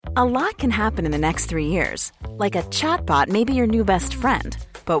A lot can happen in the next 3 years. Like a chatbot may be your new best friend.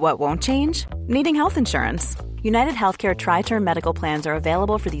 But what won't change? Needing health insurance. United Healthcare Tri-Term Medical Plans are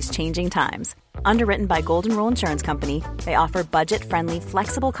available for these changing times. Underwritten by Golden Rule Insurance Company, they offer budget-friendly,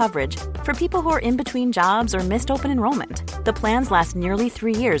 flexible coverage for people who are in between jobs or missed open enrollment. The plans last nearly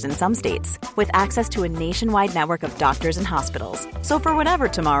 3 years in some states, with access to a nationwide network of doctors and hospitals. So for whatever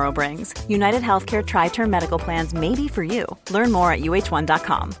tomorrow brings, United Healthcare Tri-Term Medical Plans may be for you. Learn more at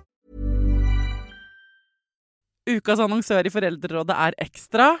uh1.com. Ukas annonsør i Foreldrerådet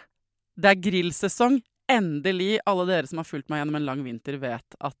Ekstra. Det grillsesong. Endelig, alle dere som har fulgt meg gjennom en lang vinter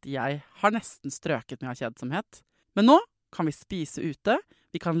vet at jeg har nesten strøket med kjedsomhet. Men nå kan vi spise ute,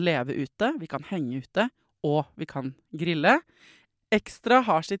 vi kan leve ute, vi kan henge ute, og vi kan grille. Ekstra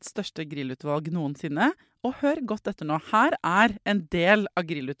har sitt største grillutvalg noensinne, og hør godt etter nå. Her en del av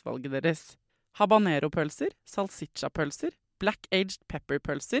grillutvalget deres. Habanero-pølser, salsiccia-pølser, black-aged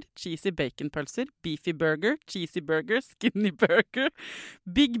pepper-pølser, cheesy bacon-pølser, beefy burger, cheesy burger, skinny burger,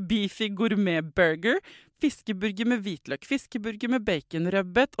 big beefy gourmet-burger, fiskeburger med hvitløk, fiskeburger med bacon,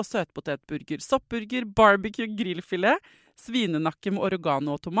 rødbet og søtpotetburger, soppburger, barbecue, grillfilet, svinenakke med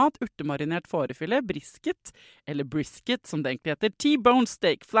oregano og tomat, urtemarinert fårefilet, brisket, eller brisket som det egentlig heter, T-bone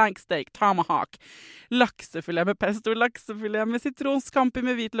steak, flank steak, tomahawk, laksefilet med pesto, laksefilet med sitron, scampi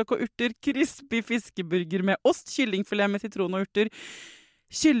med hvitløk og urter, crispy fiskeburger med ost, kyllingfilet med sitron og urter,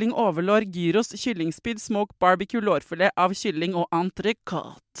 kylling overlår, gyros, kyllingspyd, smoke, barbecue, lårfilet av kylling og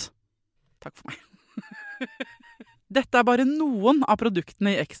entrecôte. Takk for meg. Dette bare noen av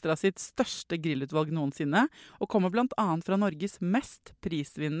produktene i Ekstra sitt største grillutvalg noensinne, og kommer blant annet fra Norges mest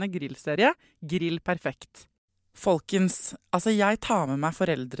prisvinnende grillserie, Grill Perfekt. Folkens, jeg tar med meg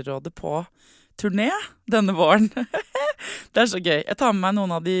Foreldrerådet på turné denne våren. Det så gøy. Jeg tar med meg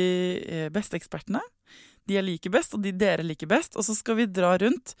noen av de beste ekspertene. De jeg liker best, og de dere liker best. Og så skal vi dra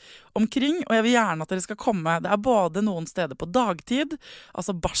rundt omkring, og jeg vil gjerne at dere skal komme. Det både noen steder på dagtid,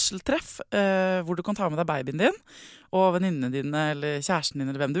 altså barseltreff, hvor du kan ta med deg babyen din, og venninnene dine, eller kjæresten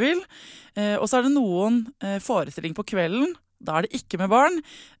din, eller hvem du vil. Og så det noen forestilling på kvelden. Da det ikke med barn,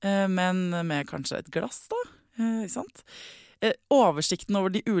 men med kanskje et glass da, ikke sant? Oversikten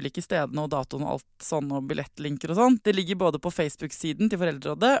over de ulike stedene og datoen og alt sånn, og billettlinker og sånn, det ligger både på Facebook-siden til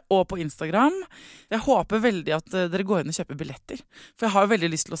Foreldrerådet og på Instagram. Jeg håper veldig at dere går inn og kjøper billetter, for jeg har jo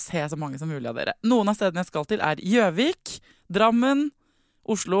veldig lyst til å se så mange som mulig av dere. Noen av stedene jeg skal til Gjøvik, Drammen,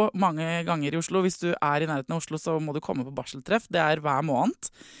 Oslo, mange ganger i Oslo. Hvis du i nærheten av Oslo, så må du komme på barseltreff. Det hver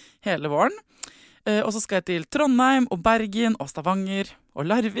måned, hele våren. Og så skal jeg til Trondheim og Bergen og Stavanger og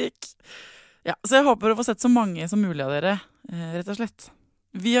Larvik. Ja, så jeg håper å få sett så mange som mulig av dere, rett og slett.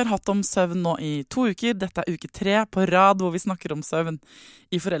 Vi har hatt om søvn nå i 2 uker. Dette uke 3 på rad hvor vi snakker om søvn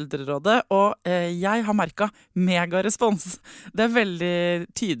i Foreldrerådet. Og jeg har merket megarespons. Det veldig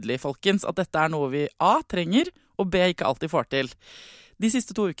tydelig, folkens, at dette noe vi A, trenger, og B, ikke alltid får til. De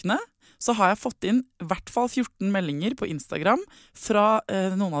siste 2 ukene så har jeg fått inn i hvert fall 14 meldinger på Instagram fra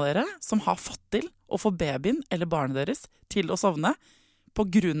noen av dere som har fått til å få babyen eller barnet deres til å sovne på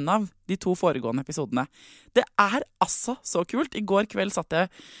grunn av de 2 foregående episodene. Det altså så kult. I går kveld satt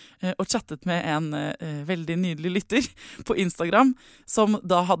jeg og chattet med en veldig nydelig lytter på Instagram, som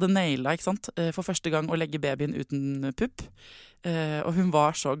da hadde nailet, ikke sant, for første gang å legge babyen uten pupp. Og hun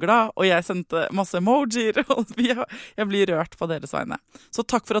var så glad, og jeg sendte masse emojier, og jeg blir rørt på deres vegne. Så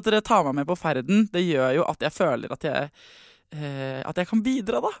takk for at dere tar meg med på ferden. Det gjør jo at jeg føler at jeg kan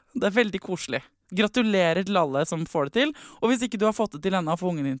bidra da. Det veldig koselig. Gratulerer til alle som får det til. Og hvis ikke du har fått det til ennå å få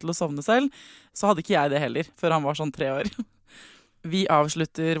ungen din til å sovne selv, så hadde ikke jeg det heller, før han var sånn 3 år. Vi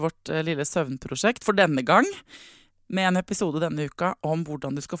avslutter vårt lille søvnprosjekt for denne gang med en episode denne uka om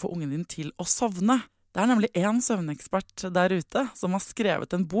hvordan du skal få ungen din til å sovne. Det nemlig en søvnekspert der ute som har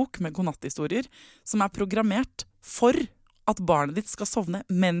skrevet en bok med godnatthistorier som programmert for at barnet ditt skal sovne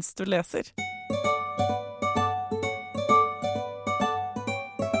mens du leser.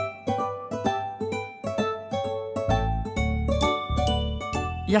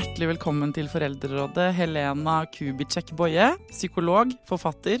 Hjertelig velkommen til Foreldrerådet, Helena Kubicek-Boye, psykolog,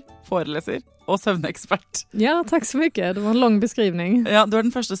 forfatter, foreleser og søvnekspert. Ja, tack så mycket. Det var en lång beskrivning. Ja, du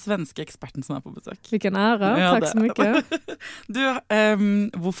den første svenske eksperten som på besøk. Vilken ära, ja, tack så mycket. Du,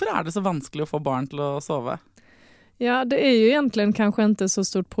 hvorfor det så vanskelig å få barn til å sove? Ja, det ju egentligen kanske inte så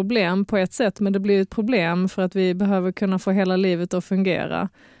stort problem på ett sätt, men det blir ett problem för att vi behöver kunna få hela livet att fungera.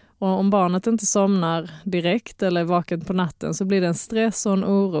 Och om barnet inte somnar direkt eller är vaken på natten så blir det en stress och en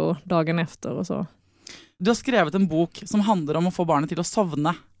oro dagen efter och så. Du har skrevet en bok som handlar om att få barnet till att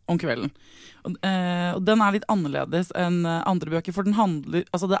sovna om kvällen. Och den litt annerledes än andra böcker, för den handlar,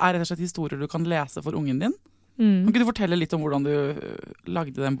 alltså det rett og slett historier du kan läsa för ungen din. Kan du fortelle litt om hvordan du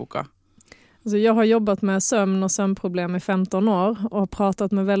lagde den boka? Alltså jag har jobbat med sömn och sömnproblem i 15 år och har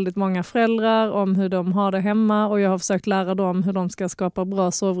pratat med väldigt många föräldrar om hur de har det hemma, och jag har försökt lära dem hur de ska skapa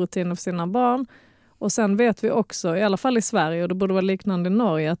bra sovrutiner för sina barn. Och sen vet vi också, i alla fall i Sverige, och det borde vara liknande i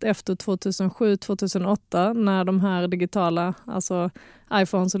Norge, att efter 2007-2008 när de här digitala, alltså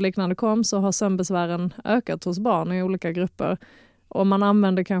iPhones och liknande kom, så har sömnbesvären ökat hos barn i olika grupper. Och man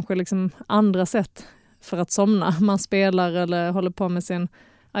använder kanske liksom andra sätt för att somna. Man spelar eller håller på med sin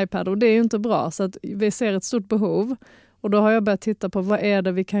iPad, och det är ju inte bra, så att vi ser ett stort behov. Och då har jag börjat titta på vad är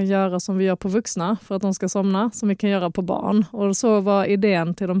det vi kan göra som vi gör på vuxna för att de ska somna, som vi kan göra på barn. Och så var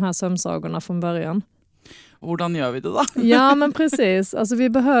idén till de här sömnsagorna från början. Hvordan gör vi det då? Ja, men precis. Alltså, vi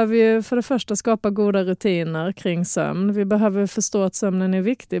behöver ju för det första skapa goda rutiner kring sömn. Vi behöver förstå att sömnen är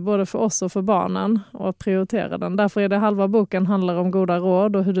viktig både för oss och för barnen, och prioritera den. Därför är det halva boken handlar om goda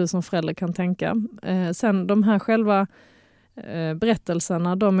råd och hur du som förälder kan tänka. Sen de här själva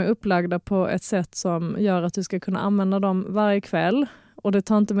berättelserna, de är upplagda på ett sätt som gör att du ska kunna använda dem varje kväll. Och det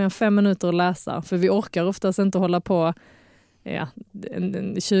tar inte mer än 5 minuter att läsa, för vi orkar oftast inte hålla på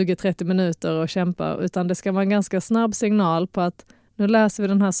 20-30 minuter och kämpa, utan det ska vara en ganska snabb signal på att nu läser vi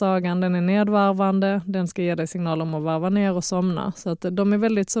den här sagan, den är nedvarvande, den ska ge dig signal om att varva ner och somna. Så att de är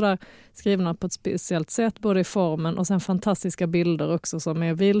väldigt sådär skrivna på ett speciellt sätt, både i formen och sen fantastiska bilder också som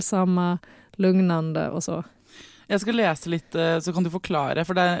är vilsamma, lugnande och så. Jag ska läsa lite, så kan du förklara,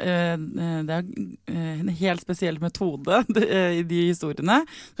 för det är en helt speciell metode i de historierna.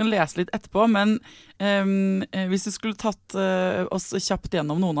 Jag kan läsa lite etterpå, men hvis du skulle tatt oss kjapt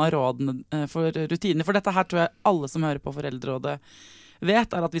gjennom noen av rådene for rutiner, for dette her tror jeg alle som hører på Foreldrerådet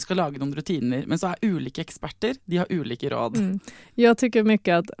vet, är att vi ska laga någon rutiner, men så är olika experter, de har olika råd. Jag tycker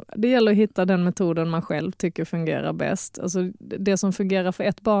mycket att det gäller att hitta den metoden man själv tycker fungerar bäst. Alltså det som fungerar för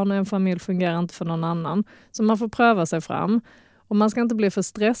ett barn och en familj fungerar inte för någon annan. Så man får pröva sig fram. Och man ska inte bli för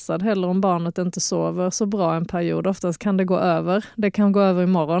stressad heller om barnet inte sover så bra en period. Oftast kan det gå över. Det kan gå över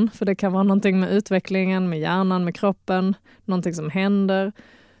imorgon, för det kan vara någonting med utvecklingen, med hjärnan, med kroppen, någonting som händer.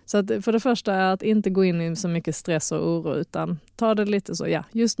 Så att för det första är att inte gå in i så mycket stress och oro, utan ta det lite så, ja,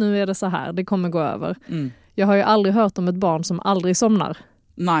 just nu är det så här, det kommer gå över. Jag har ju aldrig hört om ett barn som aldrig somnar.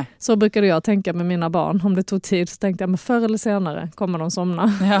 Nej. Så brukade jag tänka med mina barn. Om det tog tid så tänkte jag, men förr eller senare kommer de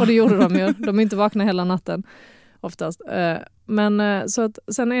somna. Ja. Och det gjorde de ju. De är inte vakna hela natten oftast. Men så att,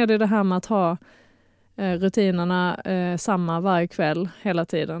 sen är det här med att ha rutinerna samma varje kväll hela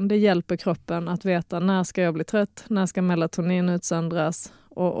tiden. Det hjälper kroppen att veta när ska jag bli trött, när ska melatonin utsöndras,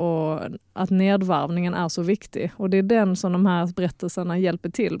 och att nedvarvningen är så viktig. Och det är den som de här berättelserna hjälper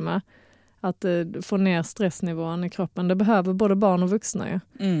till med. Att få ner stressnivån i kroppen. Det behöver både barn och vuxna. Ja.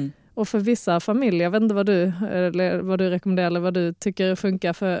 Och för vissa familjer, jag vet inte vad du rekommenderar eller vad du tycker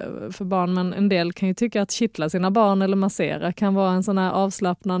funkar för barn, men en del kan ju tycka att kittla sina barn eller massera kan vara en sån här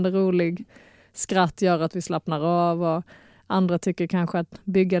avslappnande, rolig skratt, gör att vi slappnar av, och andra tycker kanske att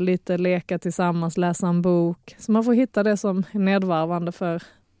bygga lite, leka tillsammans, läsa en bok. Så man får hitta det som är nedvarvande för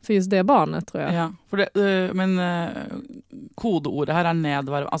just det barnet, tror jag. Ja, för det, men kodordet här är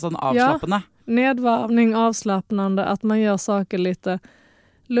nedvarv, alltså en avslappnande. Ja, nedvarvning, avslappnande, att man gör saker lite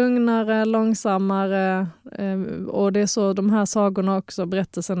lugnare, långsammare, och det är så de här sagorna också,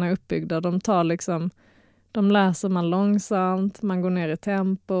 berättelserna är uppbyggda. De läser man långsamt, man går ner i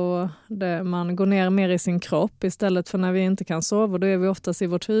tempo, man går ner mer i sin kropp istället för när vi inte kan sova, då är vi oftast i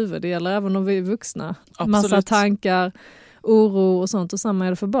vårt huvud. Det gäller även om vi är vuxna. Absolut. Massa tankar, oro och sånt, och samma är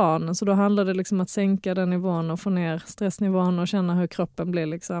det för barnen. Så då handlar det liksom att sänka den nivån och få ner stressnivån och känna hur kroppen blir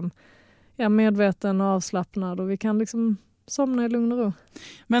liksom, medveten och avslappnad, och vi kan liksom somna i lugn och ro.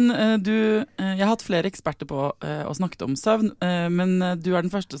 Men jag har haft flera experter på och snackat om sömn, men du är den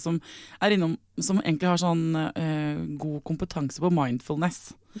första som är inom, som egentligen har sån god kompetens på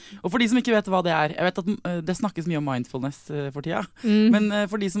mindfulness. Och för de som inte vet vad det är, jag vet att det snackas mycket om mindfulness för tiden, men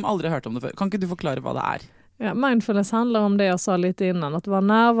för de som aldrig har hört om det förr, kan inte du förklara vad det är? Ja, mindfulness handlar om det jag sa lite innan, att vara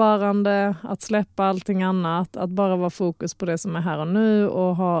närvarande, att släppa allting annat, att bara vara fokus på det som är här och nu,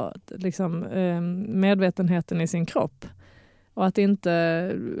 och ha liksom, medvetenheten i sin kropp. Och att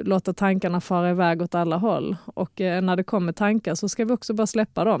inte låta tankarna fara iväg åt alla håll. Och när det kommer tankar så ska vi också bara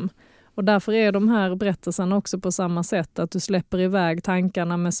släppa dem. Och därför är de här berättelserna också på samma sätt. Att du släpper iväg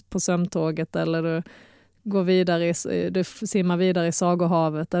tankarna på sömntåget, eller du går vidare, du simmar vidare i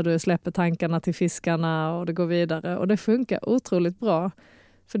sagohavet där du släpper tankarna till fiskarna, och det går vidare. Och det funkar otroligt bra.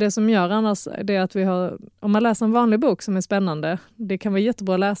 För det som gör annars är att om man läser en vanlig bok som är spännande, det kan vara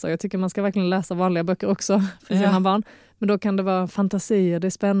jättebra att läsa. Jag tycker man ska verkligen läsa vanliga böcker också för sina barn. Men då kan det vara fantasier, det är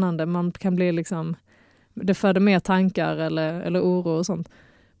spännande. Man kan bli liksom, det föder mer tankar eller oro och sånt.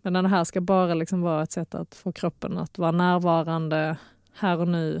 Men det här ska bara liksom vara ett sätt att få kroppen att vara närvarande här och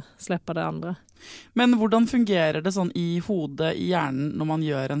nu, släppa det andra. Men hvordan fungerer det sånn i hodet, i hjärnan, när man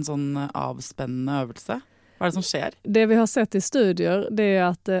gör en sån avspännande övelse? Vad är det som sker? Det vi har sett i studier, det är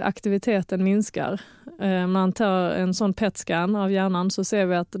att aktiviteten minskar. Man tar en sån PET-scan av hjärnan, så ser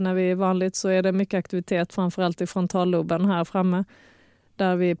vi att när vi är vanligt så är det mycket aktivitet, framförallt i frontalloben här framme.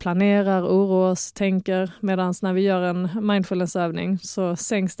 Där vi planerar, oroas, tänker. Medan när vi gör en mindfulnessövning så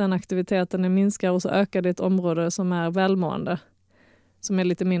sänks den aktiviteten, den minskar och så ökar det ett område som är välmående. Som är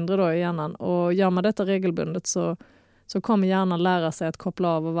lite mindre då i hjärnan. Och gör man detta regelbundet så kommer hjärnan lära sig att koppla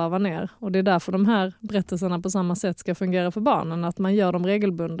av och varva ner. Och det är därför de här berättelserna på samma sätt ska fungera för barnen. Att man gör dem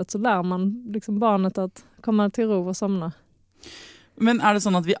regelbundet så lär man liksom barnet att komma till ro och somna. Men är det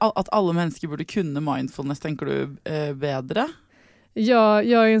så att alla människor borde kunna mindfulness, tänker du, bättre?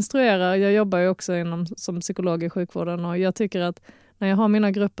 Jag instruerar, jag jobbar ju också som psykolog i sjukvården och jag tycker att när jag har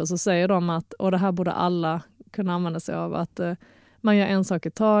mina grupper så säger de att, och det här borde alla kunna använda sig av, att man gör en sak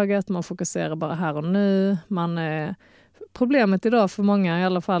i taget, man fokuserar bara här och nu. Problemet idag för många i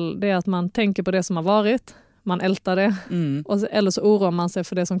alla fall, det är att man tänker på det som har varit, man ältar det, eller så oroar man sig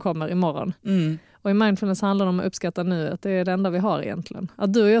för det som kommer imorgon. Och i mindfulness handlar det om att uppskatta nu, att det är det enda vi har egentligen.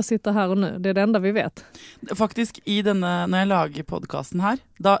 Att du och jag sitter här och nu, det är det enda vi vet. Faktiskt, när jag lagar podcasten här,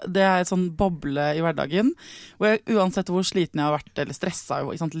 det är en sån boble i hverdagen, och oavsett hur sliten jag har varit eller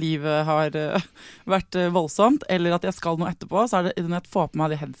stressad, livet har varit våldsamt, eller att jag ska nå etterpå, så är det när jag får på mig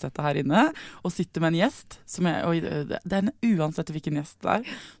det headsetet här inne och sitter med en gäst, det är oavsett vilken gäst det är,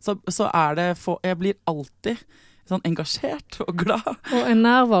 så är det, jag blir alltid sån engagerad och glad. Och en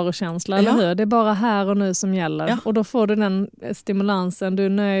närvarokänsla, eller hur? Det är bara här och nu som gäller. Ja. Och då får du den stimulansen, du är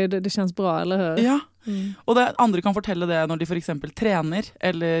nöjd, det känns bra, eller hur? Ja. Och det andra kan fortälla det när de för exempel tränar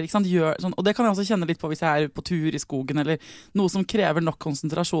eller gör sånt, och det kan jag också känna lite på hvis jag är på tur i skogen eller något som kräver nog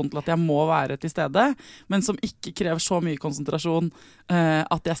koncentration till att jag må vara till stede, men som inte kräver så mycket koncentration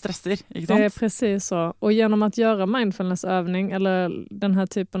att jag stressar, inte sant? Det är precis så. Och genom att göra mindfulnessövning eller den här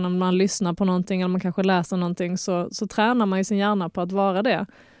typen av man lyssnar på någonting eller man kanske läser någonting så tränar man ju sin hjärna på att vara det.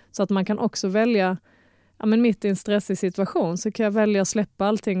 Så att man kan också välja, men mitt i en stressig situation så kan jag välja att släppa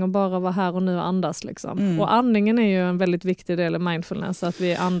allting och bara vara här och nu och andas liksom. Och andningen är ju en väldigt viktig del av mindfulness, att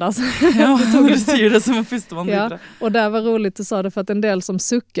vi andas. Ja, du säger det som en pusteman. Ja, och där var roligt du sa det, för att en del som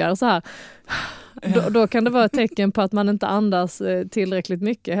suckar så här, då kan det vara ett tecken på att man inte andas tillräckligt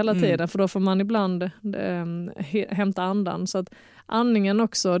mycket hela tiden, för då får man ibland hämta andan. Så att andningen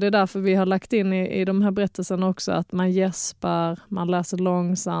också, det är därför vi har lagt in i de här berättelserna också att man gäspar, man läser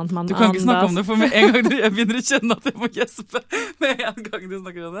långsamt, man andas. Du kan inte snacka om det, för med en gång jag börjar känna att jag får gäspa med en gång du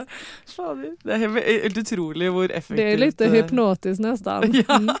snackar om det. Det är helt otroligt hur effektivt. Det är lite hypnotiskt nästan.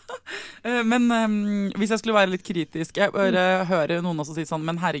 Ja. Men hvis jag skulle vara lite kritisk, jag hör någon också säga sån,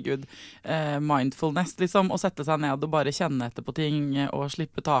 men herregud, mindfulness liksom, och sätta sig ned och bara känna efter på ting och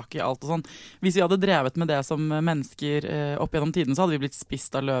slippa tak i allt och sånt. Hvis vi hade drevet med det som människor upp genom tiden så hade vi blivit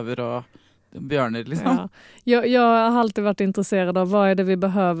spist av löver och björnar liksom. Ja. Jag har alltid varit intresserad av vad är det vi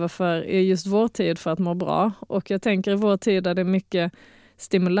behöver för i just vår tid för att må bra. Och jag tänker i vår tid där det är mycket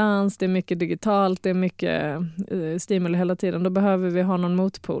stimulans, det är mycket digitalt, det är mycket stimuli hela tiden. Då behöver vi ha någon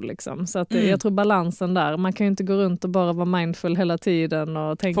motpol liksom. Så att jag tror balansen där. Man kan ju inte gå runt och bara vara mindful hela tiden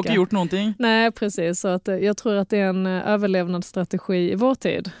och tänka. Får inte gjort någonting. Nej, precis. Så att jag tror att det är en överlevnadsstrategi i vår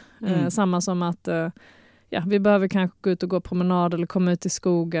tid. Samma som att vi behöver kanske gå ut och gå promenad eller komma ut i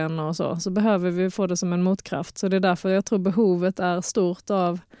skogen och så behöver vi få det som en motkraft. Så det är därför jag tror behovet är stort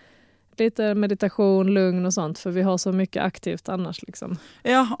av lite meditation, lugn och sånt, för vi har så mycket aktivt annars liksom.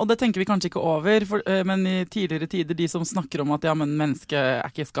 Ja, och det tänker vi kanske inte över, men i tidigare tider, de som snackar om att men människa är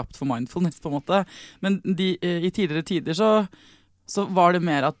inte skapt för mindfulness på något sätt, men i tidigare tider så var det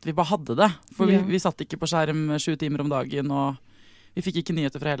mer att vi bara hade det, för vi satt inte på skärm 7 timmar om dagen och vi fick inte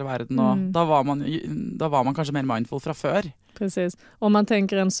nyheter från hela världen och då var man kanske mer mindful från förr. Precis. Om man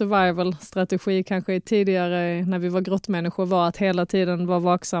tänker en survival-strategi kanske tidigare när vi var grottmänniskor var att hela tiden vara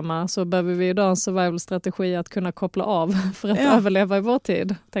vaksamma, så behöver vi idag en survival-strategi att kunna koppla av för att överleva i vår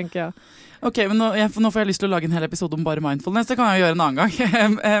tid, tänker jag. Okej, men nu får jag lust att laga en hel episod om bara mindfulness. Det kan jag göra en annan gång.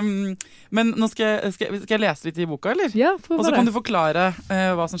 Men nu ska jag läsa lite i boken, eller? Ja, prova det. Och så kan du förklara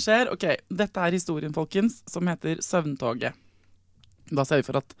vad som sker. Okej, detta är historien, folkens, som heter Søvntåget. Da ser vi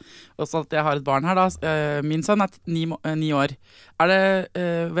for at jeg har et barn her da. Min sønn er 9 år.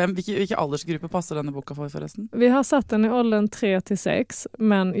 Hvilke aldersgruppe passer denne boka for forresten? Vi har satt den i åldern 3-6,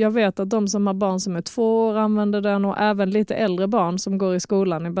 men jag vet att de som har barn som är 2 år använder den, och även lite äldre barn som går i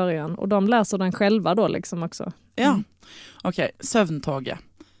skolan i början. Och de läser den själva då liksom också. Ja, okej. Søvntåget.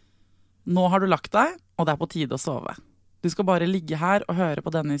 Nå har du lagt deg, og det er på tide å sove. Du skal bare ligge her og høre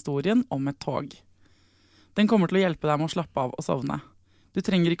på denne historien om et tog. Den kommer til å hjelpe deg med å slappe av og sovne. Du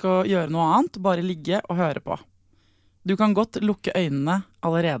trenger ikke å gjøre noe annet, bare ligge og høre på. Du kan godt lukke øynene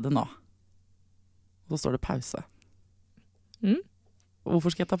allerede nå. Så står det pause. Hvorfor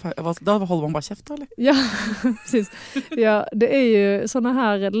ska jag ta pause? Då håller man bara käft eller? Ja, precis. Ja, det är ju såna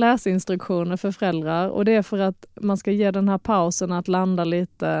här läsinstruktioner för föräldrar och det är för att man ska ge den här pausen att landa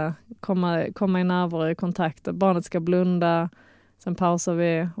lite, komma i närvaro i kontakt. Barnet ska blunda, sen pausar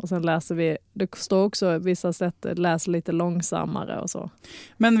vi och sen läser vi. Det står också vissa sätt läs lite långsammare och så.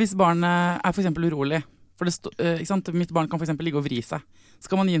 Men hvis barnet är för exempel urolig, för det mitt barn kan för exempel ligga och vri sig.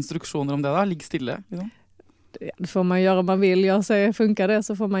 Ska man ge instruktioner om det då? Ligg stille liksom? Det får man göra om man vill. Jag säger funkar det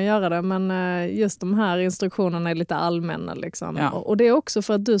så får man göra det. Men just de här instruktionerna är lite allmänna. Liksom. Ja. Och det är också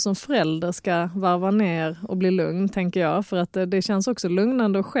för att du som förälder ska varva ner och bli lugn, tänker jag. För att det känns också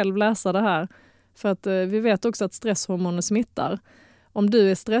lugnande att själv läsa det här. För att vi vet också att stresshormoner smittar. Om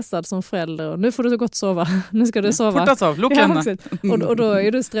du är stressad som förälder och nu får du gott sova, nu ska du sova. Fortast av, lukk henne. Och då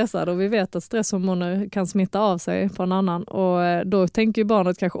är du stressad och vi vet att stresshormoner kan smitta av sig på en annan. Och då tänker ju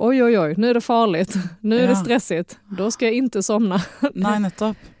barnet kanske, oj, nu är det farligt, nu är det stressigt, då ska jag inte somna. Nej,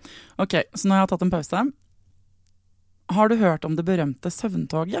 nettopp. Okej, så nu har jag tagit en pause. Har du hört om det berömte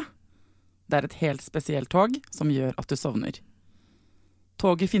søvntåget? Det är ett helt speciellt tåg som gör att du sovner.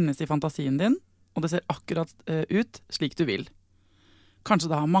 Tåget finnes i fantasien din, och det ser akkurat ut slik du vill. Kanskje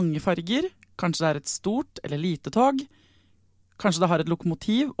det har mange farger, kanskje det er et stort eller lite tog, kanskje det har et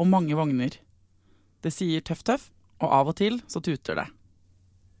lokomotiv og mange vagner. Det sier tøff, og av og til så tuter det.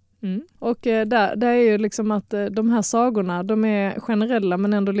 Och det är ju liksom att de här sagorna, de är generella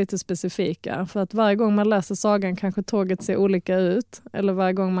men ändå lite specifika. För att varje gång man läser sagan kanske tåget ser olika ut. Eller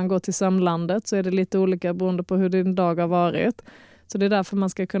varje gång man går till sömnlandet så är det lite olika beroende på hur din dag har varit. Så det är därför man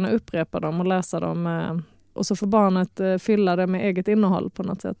ska kunna upprepa dem och läsa dem. Och så får barnet fylla det med eget innehåll på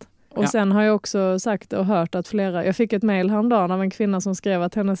något sätt. Och sen har jag också sagt och hört att jag fick ett mejl häromdagen av en kvinna som skrev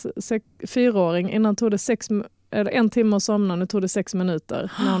att hennes 4-åring innan tog det 1 timme att somna, nu tog det 6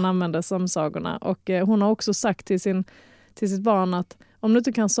 minuter när hon använde sömnsagorna. Och hon har också sagt till sitt barn att om du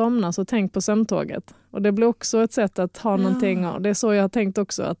inte kan somna så tänk på sömntåget. Och det blir också ett sätt att ha någonting. Och det är så jag har tänkt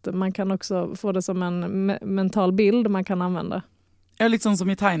också, att man kan också få det som en mental bild man kan använda. Ja, litt sånn som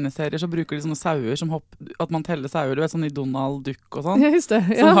i tegneserier så bruker de sånne sauer som at man teller sauer, du vet, sånn i Donald Duck og sånn. Ja, just det.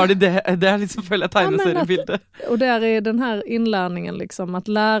 Så har de det är liksom följa tegneseriebildet. Och där är den här inlärningen liksom, att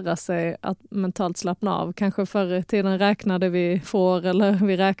lära sig att mentalt slappna av. Kanske förr i tiden räknade vi får eller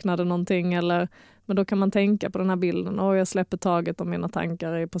vi räknade någonting, men då kan man tänka på den här bilden. Jag släpper taget om mina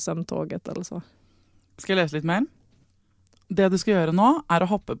tankar är på sömntåget eller så. Ska jag läsa lite mer? Det du ska göra nu är att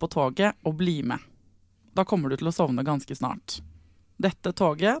hoppa på tåget och bli med. Då kommer du till att sovna ganska snart. Dette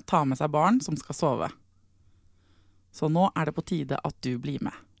tåget tar med sig barn som ska sova. Så nu är det på tide att du blir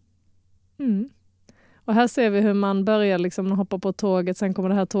med. Och här ser vi hur man börjar liksom hoppa på tåget. Sen kommer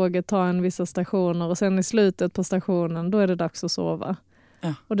det här tåget ta en vissa stationer. Och sen i slutet på stationen, då är det dags att sova.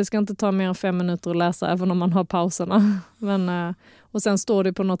 Ja. Och det ska inte ta mer än 5 minuter att läsa, även om man har pauserna. Och sen står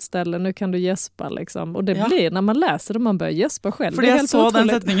det på något ställe, nu kan du gäspa liksom. Och det blir, när man läser det, man börjar gäspa själv. För jag såg den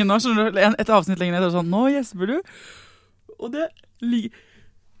sättningen nu, så ett avsnitt längre ner, så nå gäspar du. Och det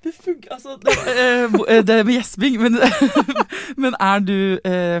funkar, alltså det är med gäsping, men är du,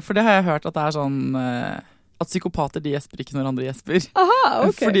 för det har jag hört att det är sån att psykopater de gäspar inte när andra gäspar. Aha,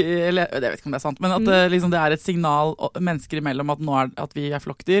 okej. Fordi, eller jag vet inte om det är sant, men att liksom det är ett signal människor emellan att nu att vi är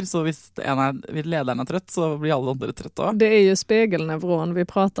flockdyr, så hvis ledaren är trött så blir alla andra trötta. Det är ju spegelneuron vi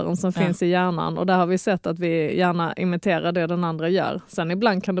pratar om som finns i hjärnan, och där har vi sett att vi gärna imiterar det den andra gör. Sen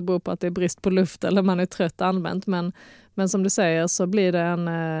ibland kan det bero på att det är brist på luft eller man är trött allmänt, men som du säger så blir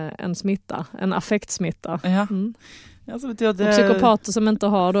det en smitta, en affektsmitta. Ja. Ja, så betyder det... Och psykopater som inte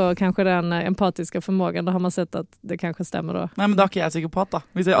har då kanske den empatiska förmågan, då har man sett att det kanske stämmer då. Nej, men då är inte jag psykopat då.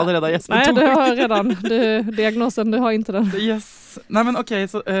 Vi ser allerede gäspar. Nej, du har redan diagnosen, du har inte den. Yes. Nej, men okej,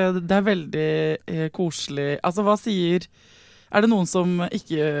 så det är väldigt koselig. Alltså vad säger, är det någon som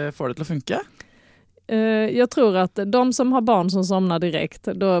inte får det till att funka? Jag tror att de som har barn som somnar direkt,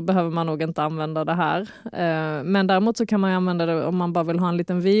 då behöver man nog inte använda det här. Men däremot så kan man använda det om man bara vill ha en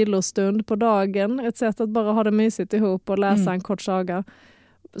liten vilostund på dagen. Ett sätt att bara ha det mysigt ihop och läsa en kort saga.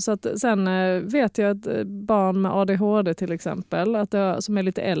 Så att, sen vet jag att barn med ADHD till exempel, som är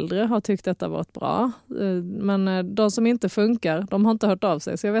lite äldre, har tyckt detta varit bra. Men de som inte funkar, de har inte hört av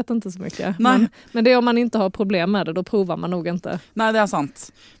sig, så jag vet inte så mycket. Men det är om man inte har problem med det, då provar man nog inte. Nej, det är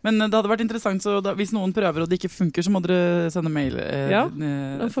sant. Men det hade varit intressant, så om någon prövar och det inte funkar så måste du sända mejl. Ja,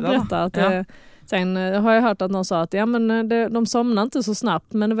 de får berätta att Sen har jag hört att någon sa att de somnar inte så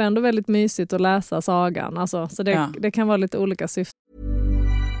snabbt, men det var ändå väldigt mysigt att läsa sagan. Alltså, så det kan vara lite olika syften.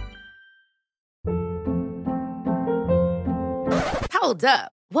 Hold up.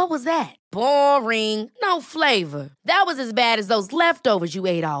 What was that? Boring. No flavor. That was as bad as those leftovers you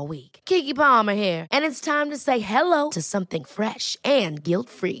ate all week. Keke Palmer here, and it's time to say hello to something fresh and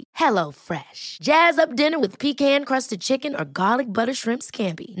guilt-free. Hello Fresh. Jazz up dinner with pecan-crusted chicken or garlic butter shrimp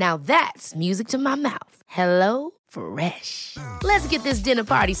scampi. Now that's music to my mouth. Hello Fresh. Let's get this dinner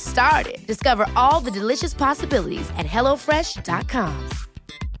party started. Discover all the delicious possibilities at hellofresh.com.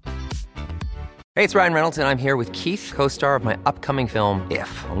 Hey, it's Ryan Reynolds, and I'm here with Keith, co-star of my upcoming film,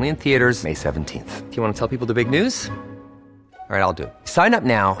 If, only in theaters May 17th. Do you want to tell people the big news? All right, I'll do it. Sign up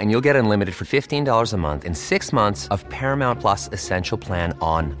now and you'll get unlimited for $15 a month and 6 months of Paramount Plus Essential Plan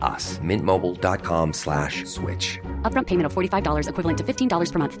on us. MintMobile.com/switch. Upfront payment of $45 equivalent to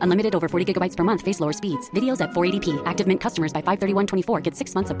 $15 per month. Unlimited over 40 gigabytes per month. Face lower speeds. Videos at 480p. Active Mint customers by 531.24 get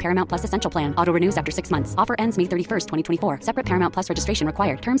 6 months of Paramount Plus Essential Plan. Auto renews after 6 months. Offer ends May 31st, 2024. Separate Paramount Plus registration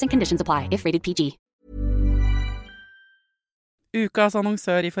required. Terms and conditions apply if rated PG. Ukas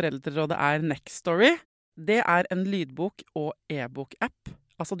annonsør i Foreldrerådet er Nextory. Det er en lydbok- og e-bok-app.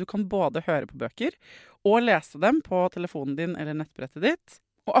 Altså du kan både høre på bøker og lese dem på telefonen din eller nettbrettet ditt.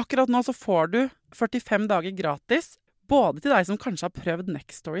 Og akkurat nå så får du 45 dager gratis, både til deg som kanskje har prøvd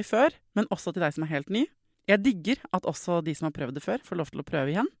Nextory før, men også til deg som er helt ny. Jeg digger at også de som har prøvd det før får lov til å prøve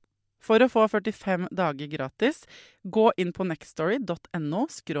igjen. For å få 45 dager gratis, gå inn på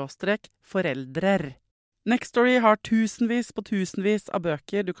nextory.no/foreldrer. Nextory har tusenvis på tusenvis av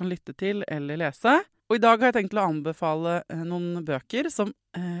bøker du kan lytte til eller lese. Og i dag har jeg tenkt å anbefale noen bøker som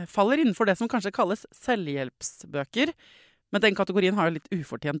faller innenfor det som kanskje kalles selvhjelpsbøker. Men den kategorien har jo litt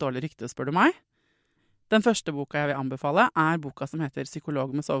ufortjent dårlig rykte, spør du meg. Den første boka jeg vil anbefale er boka som heter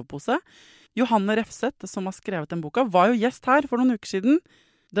Psykolog med sovepose. Johanne Refseth, som har skrevet den boka, var jo gjest her for noen uker siden.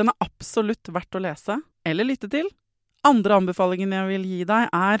 Den er absolutt verdt å lese eller lytte til. Andre anbefalingen jeg vil gi deg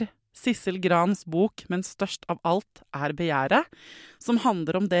er Sissel Grans bok, men størst av alt er begjæret, som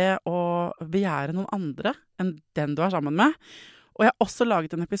handler om det å begjære noen andre enn den du er sammen med. Og jeg har også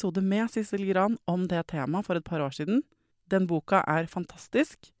laget en episode med Sissel Gran om det temaet for et par år siden. Den boka er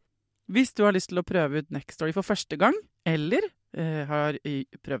fantastisk. Hvis du har lyst til å prøve ut Nextory for første gang, eller har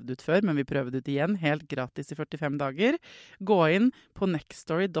prøvd ut før, men vi prøver det ut igjen, helt gratis i 45 dager, gå inn på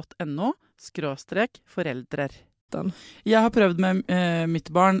nextory.no/foreldrer. Jeg har prøvd med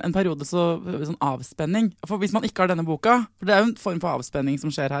mitt barn en periode sånn avspenning. For hvis man ikke har denne boka, for det er jo en form for avspenning som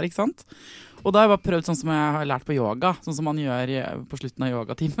skjer her, ikke sant? Og da har jeg bare prøvd sånn som jeg har lært på yoga, sånn som man gjør på slutten av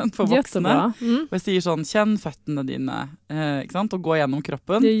yogatimen for voksne. Og jeg sier sånn, kjenn føttene dine, ikke sant? Og gå gjennom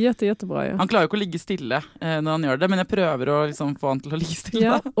kroppen. Det är jättebra, ja. Han klarer jo ikke å ligge stille når han gjør det, men jeg prøver å liksom få han til å ligge stille.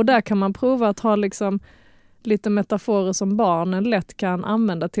 Ja, och där kan man prova att ha liksom lite metaforer som barnen lätt kan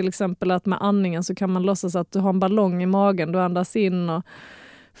använda. Till exempel att med andningen så kan man låtsas att du har en ballong i magen. Du andas in och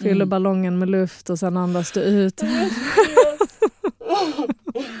fyller ballongen med luft och sen andas du ut.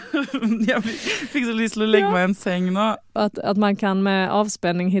 Jag fick så lyst till att lägga mig i en säng nu. Att man kan med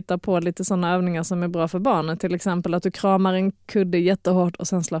avspänning hitta på lite sådana övningar som är bra för barnet. Till exempel att du kramar en kudde jättehårt och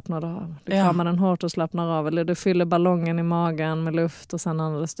sen slappnar du av. Du kramar den hårt och slappnar av. Eller du fyller ballongen i magen med luft och sen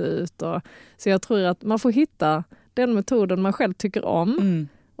andas du ut. Så jag tror att man får hitta den metoden man själv tycker om.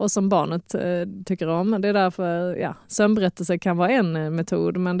 Och som barnet tycker om. Det är därför sömnberättelse kan vara en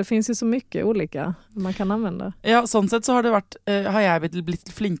metod, men det finns ju så mycket olika man kan använda. Ja, sånn sett så har det vært, har jeg blitt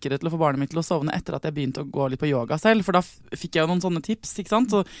flinkere til å få barnet mitt til å sovne etter at jeg begynte å gå litt på yoga selv, for da fikk jeg jo noen sånne tips, ikke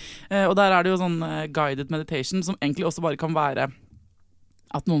sant? Og der er det jo sånn guided meditation som egentlig også bare kan være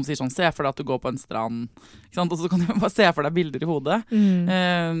at noen sier sånn, se for deg at du går på en strand, ikke sant? Og så kan du bare se for deg bilder i hodet.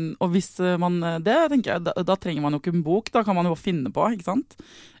 Og hvis man det, tenker jeg, da trenger man jo ikke en bok, da kan man jo finne på, ikke sant?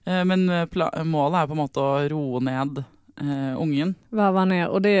 Men målet er på en måte å roe ned ungen. Varva ner,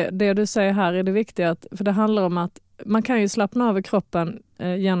 och det du säger här är det viktiga, för det handlar om att man kan ju slappna av i kroppen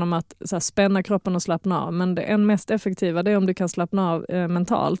genom att så här, spänna kroppen och slappna av, men det mest effektiva det är om du kan slappna av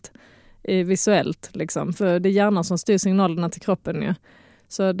mentalt, visuellt liksom, för det är hjärnan som styr signalerna till kroppen ju.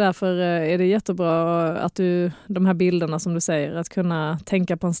 Så därför är det jättebra att de här bilderna som du säger, att kunna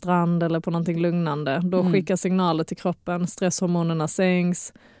tänka på en strand eller på någonting lugnande. Då skickar signaler till kroppen, stresshormonerna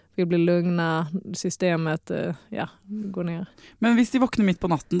sänks, vi blir lugna, systemet går ner. Men hvis de våkner midt på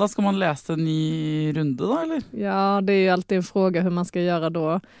natten, da skal man läsa en ny runde då, eller? Ja, det är ju alltid en fråga hur man ska göra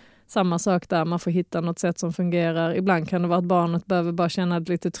då. Samma sak där, man får hitta något sätt som fungerar. Ibland kan det vara att barnet behöver bara känna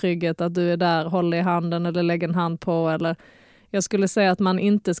lite trygghet, att du är där, håller i handen eller lägger en hand på, eller jag skulle säga att man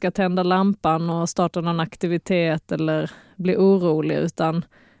inte ska tända lampan och starta någon aktivitet eller bli orolig, utan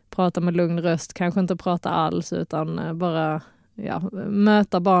prata med lugn röst, kanske inte prata alls utan bara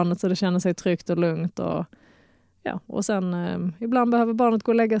möta barnet så det känner sig tryggt och lugnt. Och sen ibland behöver barnet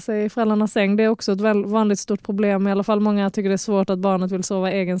gå och lägga sig i föräldrarnas säng. Det är också ett vanligt stort problem. I alla fall många tycker det är svårt att barnet vill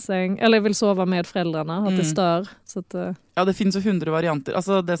sova i egen säng. Eller vill sova med föräldrarna, att det stör. Så att, Ja, det finns ju 100 varianter.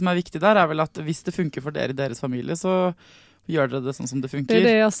 Alltså, det som är viktigt där är väl att hvis det funkar för er i deras familj så gör det sånt som det funkar. Det är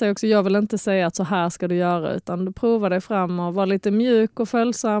det jag säger också. Jag vill inte säga att så här ska du göra utan du provar dig fram och var lite mjuk och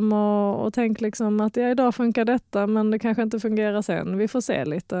följsam och tänk liksom att idag funkar detta men det kanske inte fungerar sen. Vi får se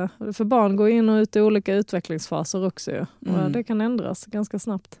lite. För barn går in och ut i olika utvecklingsfaser också ju. Och det kan ändras ganska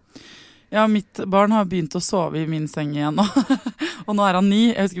snabbt. Ja, mitt barn har begynt att sova i min säng igen och nu är han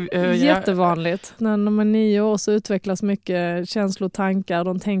 9. Jättevanligt. När de är 9 år så utvecklas mycket känslotankar.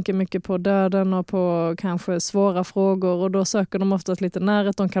 De tänker mycket på döden och på kanske svåra frågor och då söker de oftast lite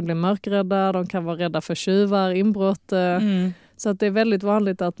närhet. De kan bli mörkrädda, de kan vara rädda för tjuvar, inbrott. Så att det är väldigt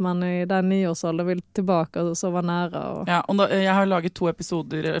vanligt att man i den 9-årsåldern vill tillbaka och sova nära. Ja, och då, jag har lagat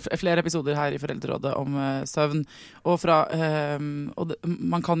flera episoder här i Föräldrarådet om sömn. Och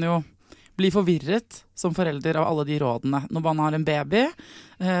man kan ju bli forvirret som förälder av alla de rådene. När man har en baby,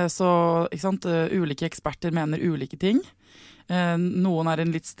 så ikke sant, olika experter menar olika ting. Någon är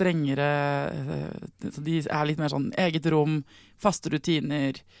en lite strängare, de är lite mer sån eget rum, fasta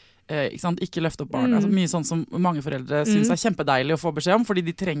rutiner, ikke løfte opp barn. Altså, mye sånn som mange foreldre synes er kjempedeilig å få beskjed om, fordi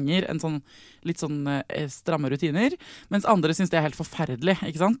de trenger en sånn, litt sånn stramme rutiner, mens andre synes det er helt forferdelig,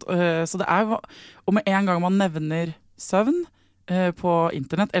 ikke sant? Så det er, og med en gang man nevner søvn på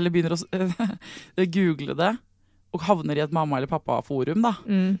internett, eller begynner å google det, og havner i et mamma- eller pappa-forum, da,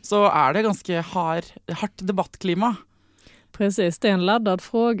 så er det ganske hardt debattklima. Precis, det är en laddad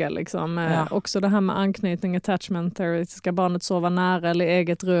fråga liksom. Ja. Också det här med anknytning, attachment theory. Ska barnet sova nära eller i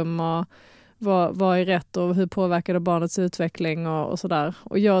eget rum och vad är rätt och hur påverkar det barnets utveckling och sådär.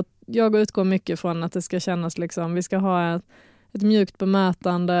 Och jag utgår mycket från att det ska kännas liksom, vi ska ha ett mjukt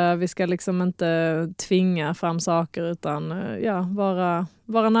bemötande, vi ska liksom inte tvinga fram saker utan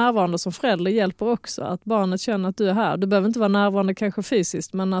vara närvarande som förälder hjälper också. Att barnet känner att du är här. Du behöver inte vara närvarande kanske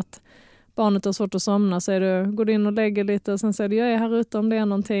fysiskt men att barnet har svårt att somna, säger du, går in och lägger lite och sen säger du, jag är här ute om det är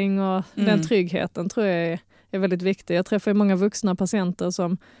någonting och den tryggheten tror jag är väldigt viktig. Jag träffar ju många vuxna patienter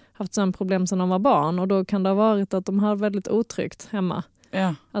som haft sådana problem sedan de var barn och då kan det ha varit att de har väldigt otryggt hemma.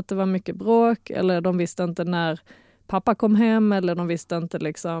 Ja. Att det var mycket bråk eller de visste inte när pappa kom hem eller de visste inte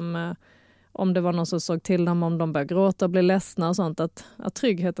liksom om det var någon som såg till dem om de började gråta och bli ledsna och sånt. Att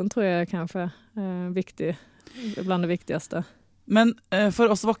tryggheten tror jag är kanske viktig, bland det viktigaste. Men for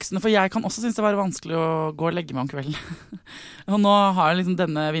oss voksne, for jeg kan også synes det var vanskelig å gå og legge meg om kvelden. Og nå har liksom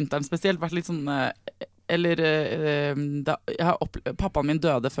denne vinteren spesielt vært litt sånn, pappaen min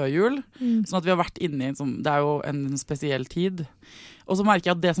døde før jul, sånn at vi har vært inne i, det er jo en spesiell tid. Og så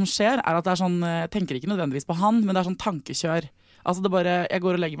merker jeg at det som skjer er at det er sånn, jeg tenker ikke nødvendigvis på han, men det er sånn tankekjør. Altså det bare, jeg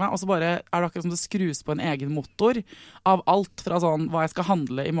går og legger meg, og så bare er det akkurat som det skrus på en egen motor av alt fra sånn hva jeg skal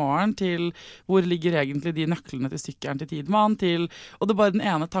handle i morgen til hvor ligger egentlig de nøklene til sykkelen til Tidmann til, og det bare den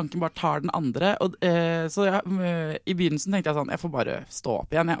ene tanken bare tar den andre, og så i begynnelsen tenkte jeg sånn, jeg får bare stå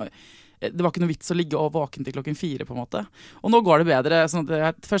opp igjen, det var ikke noe vits å ligge og våken til 4 på en måte. Og nå går det bedre. Sånn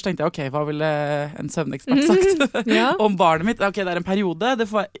at først tenkte jeg, ok, hva ville en søvnekspert sagt om barnet mitt? Ok, det er en periode.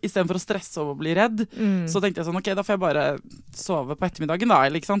 I stedet for å stresse og bli redd, så tenkte jeg sånn, ok, da får jeg bare sove på ettermiddagen da,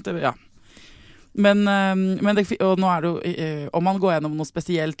 eller ikke sant? Ja. Men og nå er det jo, om man går gjennom noe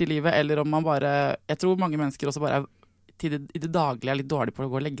spesielt i livet, eller om man bare, jeg tror mange mennesker også bare i det dagliga lite dåligt på att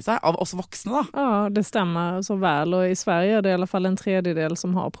gå och lägga sig av oss vuxna då. Ja, det stämmer så väl och i Sverige är det i alla fall en tredjedel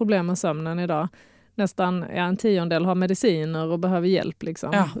som har problem med sömnen idag. Nästan en 10-del har mediciner och behöver hjälp liksom.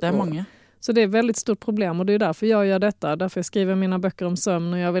 Ja, det är många. Så det är ett väldigt stort problem och det är därför jag gör detta, därför jag skriver mina böcker om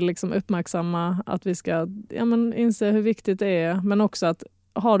sömn och jag vill liksom uppmärksamma att vi ska inse hur viktigt det är, men också att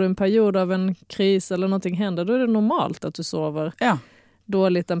har du en period av en kris eller någonting händer, då är det normalt att du sover. Ja.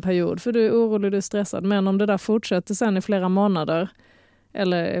 Dåligt en period för du är orolig, du är stressad. Men om det där fortsätter sen i flera månader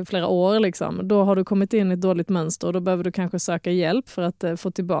eller flera år liksom, då har du kommit in i ett dåligt mönster och då behöver du kanske söka hjälp för att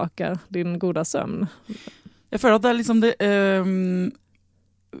få tillbaka din goda sömn. Jag føler att det är liksom det,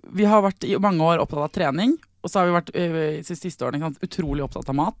 vi har varit i många år upptatt av träning och så har vi varit i sista åren otroligt upptatt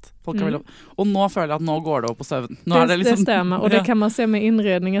av mat. Och nu føler jag att nu går det upp på sömn. Det stämmer och det kan man se med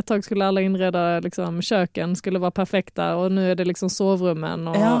inredning. Ett tag skulle alla inreda liksom, köken skulle vara perfekta och nu är det liksom sovrummen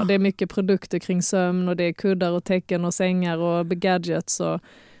och det är mycket produkter kring sömn och det är kuddar och täcken och sängar och gadgets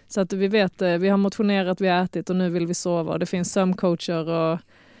så att vi vet, vi har motionerat, vi har ätit och nu vill vi sova och det finns sömncoacher och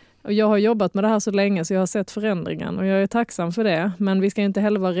jag har jobbat med det här så länge så jag har sett förändringen och jag är tacksam för det. Men vi ska inte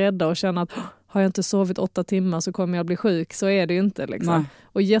heller vara rädda och känna att har jag inte sovit 8 timmar så kommer jag bli sjuk. Så är det ju inte liksom. Nej.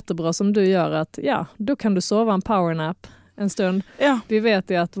 Och jättebra som du gör att då kan du sova en powernap en stund. Ja. Vi vet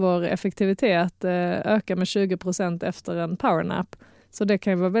ju att vår effektivitet ökar med 20% efter en powernap. Så det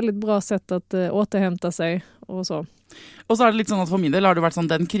kan ju vara väldigt bra sätt att återhämta sig och så. Og så det litt sånn at for min del har det vært sånn,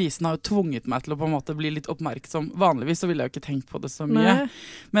 den krisen har jo tvunget meg til å på en måte bli litt oppmerksom. Vanligvis så ville jeg jo ikke tenkt på det så mye.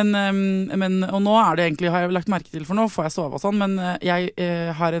 Og nå det egentlig, har jeg lagt merke til, for nå får jeg sove og sånn, men jeg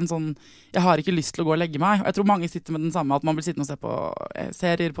har ikke lyst til å gå og legge meg. Og jeg tror mange sitter med den samme, at man blir sittende og se på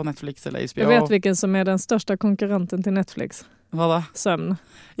serier på Netflix eller HBO. Jag vet vilken som är den största konkurrenten till Netflix. Hva da? Sömn.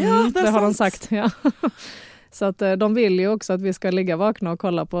 Ja, det har de sant. sagt, ja. Så att de vill ju också att vi ska ligga vakna och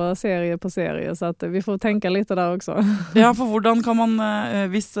kolla på serie, så att vi får tänka lite där också. Ja, for hvordan kan man,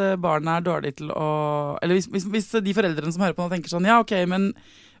 hvis barnet dårlig til å, eller hvis de foreldrene som hører på nå tenker sånn, ja ok, men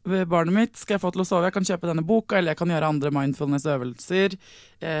barnet mitt skal jeg få til å sove, jeg kan kjøpe denne boka, eller jeg kan gjøre andre mindfulness-øvelser,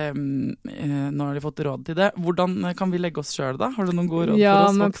 nå har de fått råd til det. Hvordan kan vi lägga oss själv då? Har du någon god råd för oss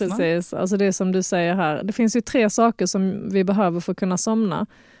Ja, men vuxna? precis. Alltså det är som du säger här. Det finns ju 3 saker som vi behöver för att kunna somna.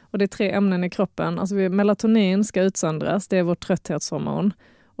 Och det är 3 ämnen i kroppen. Alltså melatonin ska utsöndras, det är vårt trötthetshormon.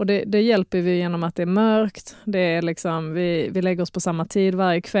 Och det hjälper vi genom att det är mörkt. Det är liksom, vi lägger oss på samma tid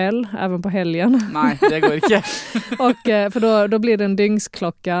varje kväll, även på helgen. Nej, det går inte. Och för då blir det en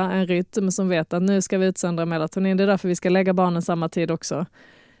dygnsklocka, en rytm som vet att nu ska vi utsöndra melatonin. Det är därför vi ska lägga barnen samma tid också.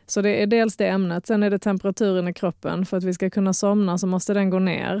 Så det är dels det ämnet, sen är det temperaturen i kroppen. För att vi ska kunna somna så måste den gå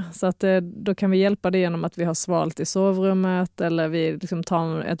ner. Så att då kan vi hjälpa det genom att vi har svalt i sovrummet eller vi liksom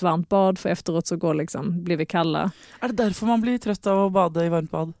tar ett varmt bad, för efteråt så blir vi kalla. Är det därför man blir trött av att bada i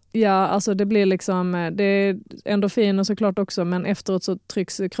varmt bad? Ja, alltså det blir liksom, det är endorfiner såklart också, men efteråt så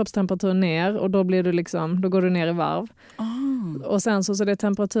trycks kroppstemperaturen ner och då blir du liksom, då går du ner i varv. Och sen så det är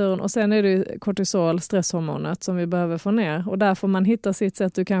temperaturen och sen är det kortisol, stresshormonet som vi behöver få ner. Och där får man hitta sitt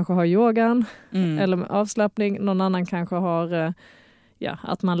sätt. Du kanske har yogan eller avslappning. Någon annan kanske har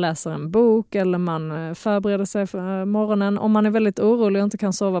att man läser en bok eller man förbereder sig för morgonen. Om man är väldigt orolig och inte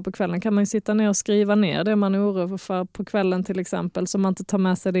kan sova på kvällen kan man ju sitta ner och skriva ner det man är orolig för på kvällen till exempel, så man inte tar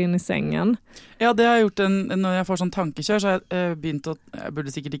med sig det in i sängen. Ja, det har jag gjort när jag får sån tankekör så har jag begynt att, jag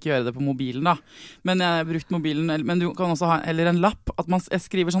borde säkert inte göra det på mobilen då, men jag har brukt mobilen, men du kan också ha eller en lapp att man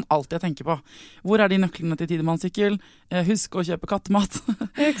skriver sån allt jag tänker på. Var är de nycklarna till Tidemannscykel? Husk att köpa kattmat.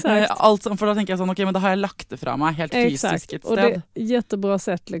 Exakt. Allt som, för då tänker jag sån, okej, men då har jag lagt det fram mig helt fysiskt ett sted. Och det är jättebra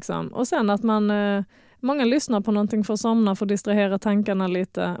sätt liksom. Och sen att man många lyssnar på någonting för att somna, för att distrahera tankarna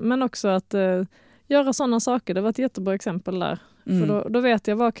lite, men också att göra sådana saker. Det var ett jättebra exempel där. För då vet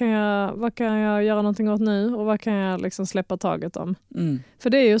jag vad kan jag göra någonting åt nu och vad kan jag liksom släppa taget om. För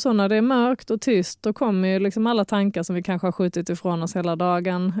det är ju så när det är mörkt och tyst, då kommer ju liksom alla tankar som vi kanske har skjutit ifrån oss hela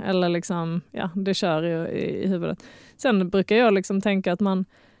dagen, eller liksom, det kör ju i huvudet. Sen brukar jag liksom tänka att man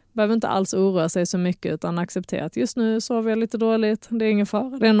behöver inte alls oroa sig så mycket, utan acceptera att just nu sover jag lite dåligt, det är ingen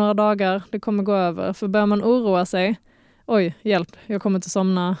fara, det är några dagar, det kommer gå över. För börjar man oroa sig, oj, hjälp, jag kommer inte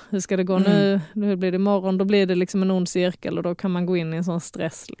somna, hur ska det gå nu, hur blir det imorgon, då blir det liksom en ond cirkel och då kan man gå in i en sån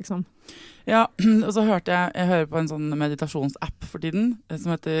stress liksom. Ja, och så hörte jag hører på en sån meditationsapp för tiden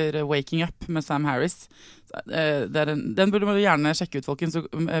som heter Waking Up med Sam Harris. Den borde man gärna checka ut, folkens,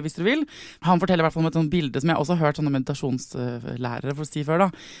 hvis dere vil. Han forteller i hvert fall om et sånt bilde som jeg også har hørt sånne meditationslärare for å si før da.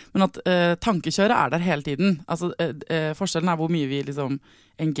 Men at tankekjøret er der hele tiden. Altså, forskjellen er hvor mye vi liksom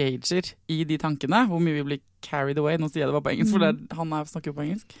engager i de tankene, hvor mye vi blir carried away. Nå sier jeg det bare på engelsk, for han snakker jo på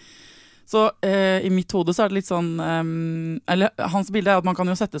engelsk. Så i mitt hode så er det litt sånn, eller hans bilde er at man kan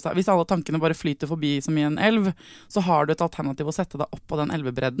jo sette seg, hvis alle tankene bare flyter forbi som i en elv, så har du et alternativ å sette deg opp på den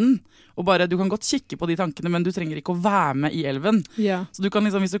elvebredden, og bare, du kan godt kikke på de tankene, men du trenger ikke å være med i elven. Ja. Så du kan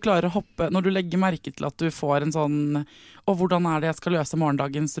liksom, hvis du klarer å hoppe, når du legger merke til at du får en sånn, og hvordan er det jeg skal løse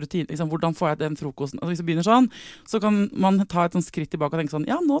morgendagens rutine, liksom, hvordan får jeg den frokosten, altså hvis du begynner sånn, så kan man ta et sånn skritt tilbake og tenke sånn,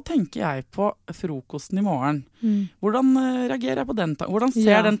 ja, nå tenker jeg på frokosten i morgen. Hvordan reagerer jeg på den tanken? Hvordan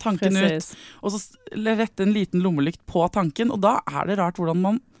ser den tanken ut? Og så rette en liten lommelykt på tanken, och då är det rart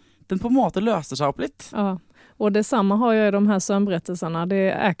hvordan den på en måte löser sig upp lite. Ja. Och detsamma har jag i de här sömnberättelserna. Det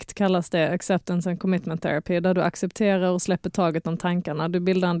är ACT kallas det, Acceptance and Commitment Therapy, där du accepterar och släpper taget om tankarna. Du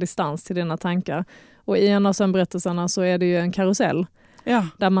bildar en distans till dina tankar. Och i en av sömnberättelserna så är det ju en karusell. Ja.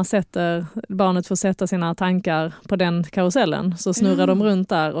 Där barnet får sätta sina tankar på den karusellen, så snurrar de runt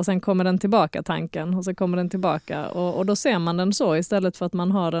där och sen kommer den tillbaka, tanken, och så kommer den tillbaka och då ser man den så istället för att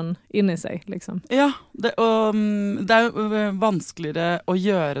man har den inne i sig liksom. Ja, det är vanskeligere att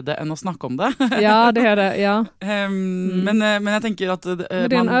göra det än att snacka om det. Ja, det är det, ja. Men jag tänker att men det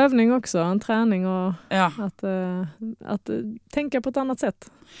är en övning också, en träning och att tänka på ett annat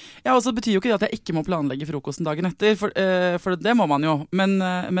sätt. Ja, och så betyder jo ikke det at jeg ikke må planlegge frokosten dagen etter, for det må man jo.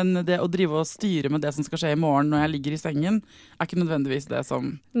 Men det å drive og styre med det som skal skje i morgen når jeg ligger i sengen, er ikke nødvendigvis det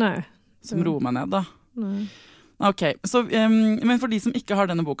som roer meg ned, da. Nei. Ok, så, men for de som ikke har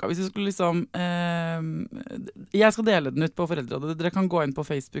denne boka, hvis vi skulle liksom jeg skal dele den ut på Foreldrerådet. Dere kan gå inn på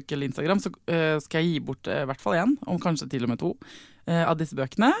Facebook eller Instagram, så skal jeg gi bort i hvert fall en, om kanskje til og med 2 av disse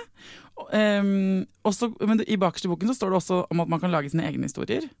bøkene. Men i bakerst i boken så står det også om at man kan lage sine egne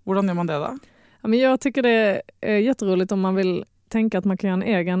historier. Hvordan gjør man det da? Ja, men jag tycker det är jätteroligt om man vill tänka att man kan göra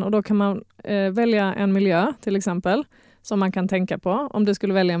en egen, och då kan man välja en miljö till exempel som man kan tänka på. Om du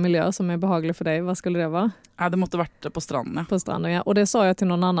skulle välja en miljö som är behaglig för dig, vad skulle det vara? Ja, det måste varit på stranden. Ja. På stranden, ja. Och det sa jag till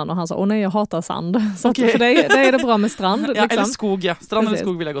någon annan och han sa, nej, jag hatar sand. Så okay. För dig är det bra med strand. Ja, liksom. Eller skog, ja. Strand eller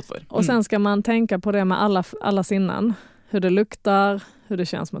skog vill jag gått för. Och sen ska man tänka på det med alla sinnen. Hur det luktar, hur det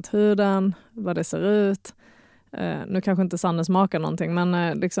känns mot huden, vad det ser ut. Nu kanske inte sanden smakar någonting,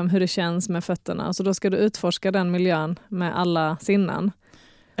 men liksom hur det känns med fötterna. Så då ska du utforska den miljön med alla sinnen.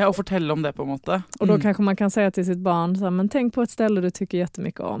 Ja, och fortälla om det på en måte. Och då kanske man kan säga till sitt barn så här, men tänk på ett ställe du tycker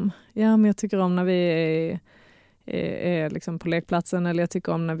jättemycket om. Ja, men jag tycker om när vi är liksom på lekplatsen, eller jag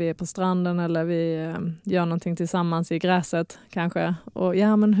tycker om när vi är på stranden, eller vi gör någonting tillsammans i gräset kanske. Och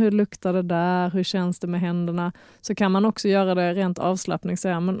ja, men hur luktar det där? Hur känns det med händerna? Så kan man också göra det rent avslappning. Så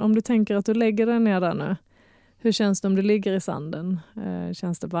ja, men om du tänker att du lägger dig ner där nu, hur känns det om du ligger i sanden?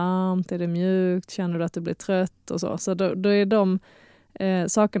 Känns det varmt? Är det mjukt? Känner du att du blir trött? Och så. Så då är de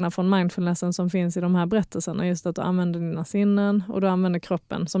sakerna från mindfulnessen som finns i de här berättelserna, just att du använder dina sinnen och du använder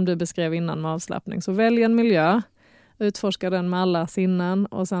kroppen som du beskrev innan med avslappning. Så välj en miljö, utforska den med alla sinnen,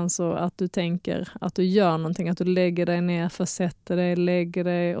 och sen så att du tänker att du gör någonting, att du lägger dig ner, försätter dig, lägger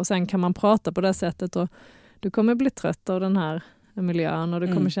dig, och sen kan man prata på det sättet, och du kommer bli trött av den här miljön och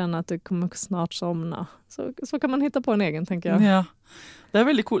du kommer känna att du kommer snart somna. Så kan man hitta på en egen, tänker jag. Ja. Det är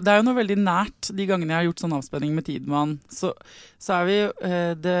väldigt cool. Det är ju något väldigt närt de gångerna jag har gjort sån avspänning med Tidman. Så är vi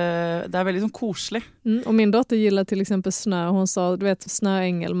det är väldigt koselig. Och min dotter gillar till exempel snö. Hon sa, du vet,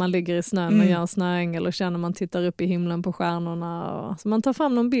 snöängel, man ligger i snön och gör en snöängel och känner man tittar upp i himlen på stjärnorna. Så man tar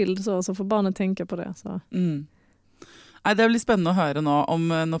fram någon bild så får barnen tänka på det. Så. Nej, det blir spännande att höra nå om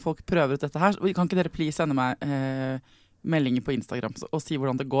när folk prövar ut detta här. Kan inte dere please sända mig meldinger på Instagram och si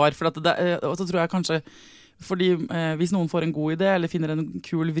hvordan det går. For og så tror jeg kanskje, fordi hvis noen får en god idé eller finner en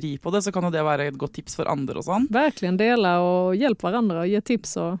kul vri på det, så kan det være et godt tips for andre og sånn. Verkligen dela och hjälp varandra och ge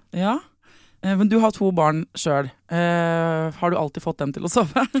tips. Och... Ja, men du har 2 barn själv. Har du alltid fått dem till att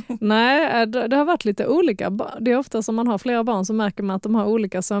sova? Nej, det har varit lite olika. Det är ofta som man har flera barn så märker man att de har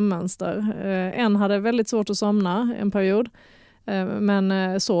olika sömnmönster. En hade väldigt svårt att somna en period,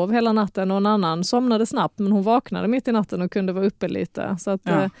 men sov hela natten, och en annan somnade snabbt, men hon vaknade mitt i natten och kunde vara uppe lite. Så att,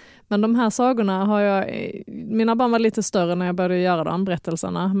 men de här sagorna har mina barn var lite större när jag började göra de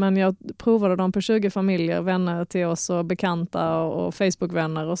berättelserna, men jag provade dem på 20 familjer, vänner till oss och bekanta och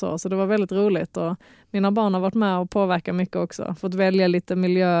Facebook-vänner och så det var väldigt roligt, och mina barn har varit med och påverkat mycket också, fått välja lite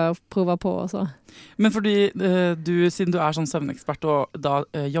miljö och prova på och så. Men fordi du, siden du er sånn søvnekspert og da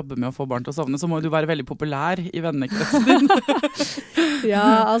jobber med å få barn til å sovne, så må du være veldig populär i vennekretsen din. Ja,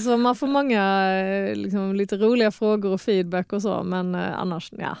 alltså man får många liksom, lite roliga frågor och feedback och så, men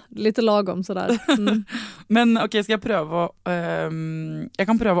annars, ja, lite lagom sådär. Men okej, ska jag pröva jag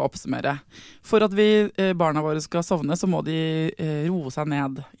kan pröva att oppsummere. For at vi barna våre skal sovne, så må de roe seg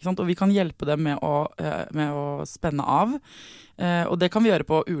ned, ikke sant? Og vi kan hjelpe dem med å spenne av. Og det kan vi gjøre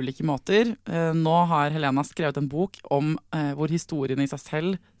på ulike måter. Nå har Helena skrevet en bok om hvor historien i seg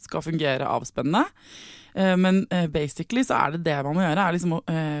selv skal fungere avspennende. Men basically så er det man må gjøre, er liksom å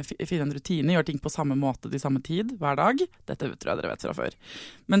finne en rutine, gjøre ting på samme måte til samme tid hver dag. Dette tror jeg dere vet fra før.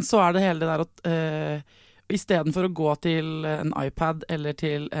 Men så er det hele det der at i stedet for å gå til en iPad eller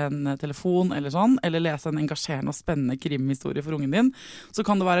til en telefon eller sånn, eller lese en engasjerende og spennende krimhistorie for ungen din, så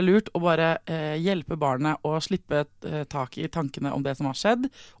kan det være lurt å bare hjelpe barnet å slippe tak i tankene om det som har skjedd,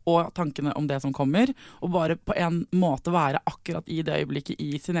 og tankene om det som kommer, og bare på en måte være akkurat i det øyeblikket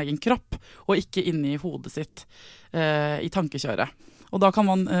i sin egen kropp, og ikke inne i hodet sitt i tankekjøret. Og da kan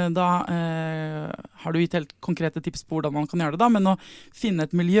man, har du gitt helt konkrete tips på hvordan man kan gjøre det da, men å finne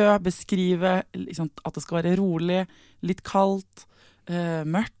et miljø, beskrive liksom, at det skal være rolig, litt kaldt,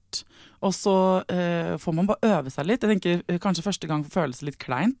 mørkt, og så får man bare øve seg litt. Jeg tenker kanskje første gang føles litt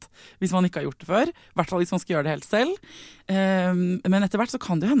kleint, hvis man ikke har gjort det før, i hvert fall hvis man skal gjøre det helt selv. Men etter hvert så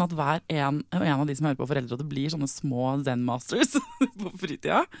kan det hende at hver en av de som hører på Foreldrerådet blir sånne små Zen Masters på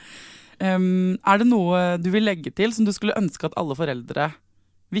fritida. Er det noe du vil legge til som du skulle ønske at alle foreldre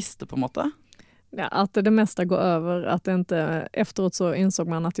visste på en måte? Ja, att det mesta går över, att det inte, efteråt så insåg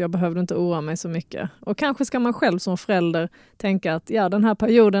man att jag behövde inte oroa mig så mycket. Och kanske ska man själv som förälder tänka att ja, den här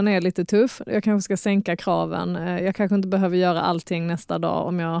perioden är lite tuff, jag kanske ska sänka kraven, jag kanske inte behöver göra allting nästa dag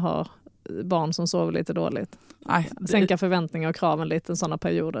om jag har barn som sover lite dåligt. Nej, Sänka förväntningar och kraven lite i sådana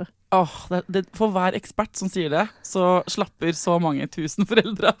perioder. For hver ekspert som sier det, så slapper så mange tusen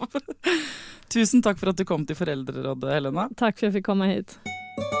foreldre av. Tusen takk for at du kom til Foreldrerådet, Helena. Tack för att jag fick komma hit.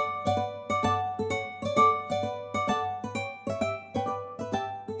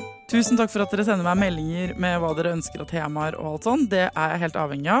 Tusen takk for at dere sender meg meldinger med hva dere ønsker av temaer og alt sånn. Det er jeg helt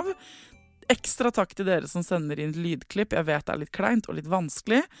avhengig av. Ekstra takk til dere som sender inn lydklipp. Jeg vet det er litt kleint og litt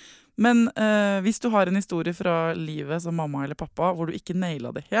vanskelig. Men hvis du har en historie fra livet som mamma eller pappa, hvor du ikke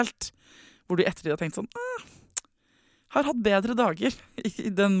nailet det helt, hvor du ettertid har tenkt sånn, har hatt bedre dager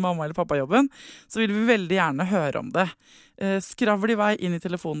i den mamma- eller pappa-jobben, så vil vi veldig gjerne høre om det. Skravl i vei inn i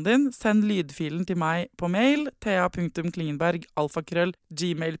telefonen din, send lydfilen til meg på mail,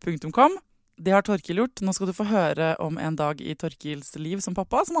 thea.klingenberg@gmail.com. Det har Torkil gjort. Nå skal du få høre om en dag i Torkils liv som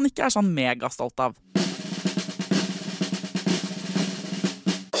pappa, som han ikke er sånn megastolt av.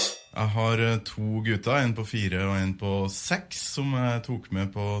 Jeg har 2 gutter, en på 4 og en på 6, som jeg tok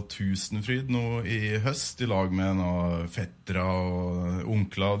med på Tusenfryd nå i høst, i lag med noen fettere og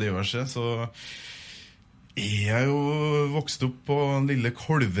onkler og diverse. Så jeg jo vokst opp på lille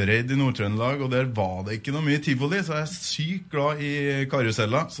Kolvereid i Nord-Trøndelag, og der var det ikke noe mye tivoli, så jeg sykt glad i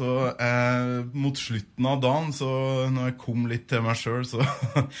karuseller. Så mot slutten av dagen, så når jeg kom litt til meg selv, så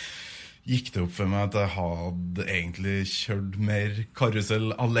gikk det opp for meg at jeg hadde egentlig kjørt mer karusell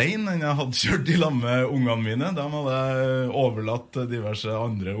alene enn jeg hadde kjørt i lag med ungene mine. Da hadde jeg overlatt diverse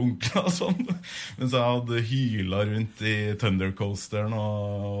andre onkler og sånn. Mens jeg hadde hylet rundt i Thundercoasteren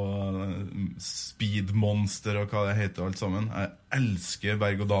og Speedmonster og hva det heter alt sammen. Jeg elsker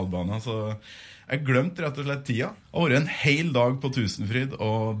berg-og-dal-baner, så jeg glemte rett og slett tida. Jeg har vært en hel dag på Tusenfryd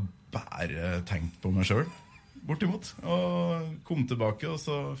og bare tenkt på meg selv. Bortimot, og kom tilbake, og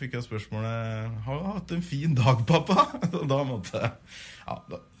så fikk jeg spørsmålet, har du hatt en fin dag, pappa? Og da måtte jeg,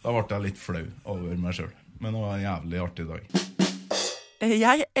 da ble jeg litt flau over meg selv, men det var en jævlig artig dag.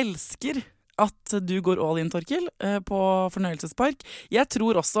 Jeg elsker at du går all in, Torkil, på fornøyelsespark. Jeg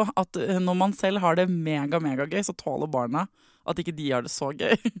tror også at når man selv har det mega gøy, så tåler barna at ikke de har det så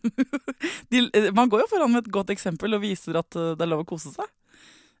gøy. Man går jo foran med et godt eksempel og viser at det er lov å kose seg.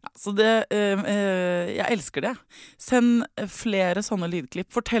 Ja, så jeg elsker det. Send flere sånne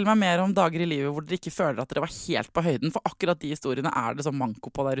lydklipp. Fortell meg mer om dager i livet hvor dere ikke føler at dere var helt på høyden, for akkurat de historiene er det så manko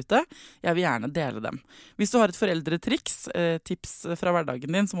på der ute. Jeg vil gjerne dele dem. Hvis du har et foreldretriks, tips fra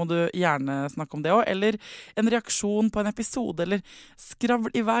hverdagen din, så må du gjerne snakke om det også, eller en reaksjon på en episode, eller skravl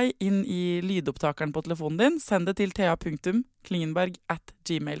i vei inn i lydopptakeren på telefonen din. Send det til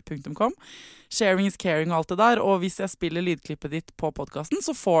thea.klingenberg@gmail.com. Sharing is caring og alt det der, og hvis jeg spiller lydklippet ditt på podcasten,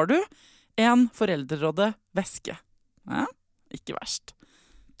 så får du en Foreldrerådet-veske. Ja, ikke verst.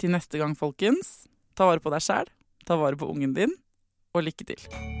 Til neste gang, folkens, ta vare på deg selv, ta vare på ungen din, og lykke til.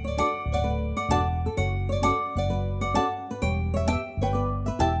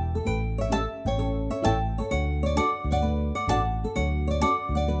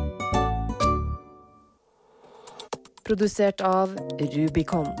 Produsert av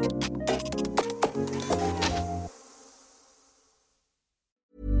Rubicon.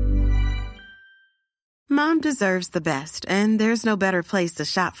 Mom deserves the best, and there's no better place to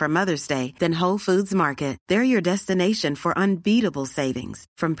shop for Mother's Day than Whole Foods Market. They're your destination for unbeatable savings,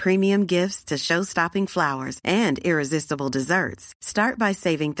 from premium gifts to show-stopping flowers and irresistible desserts. Start by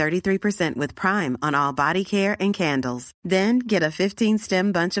saving 33% with Prime on all body care and candles. Then get a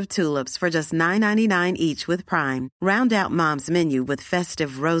 15-stem bunch of tulips for just $9.99 each with Prime. Round out Mom's menu with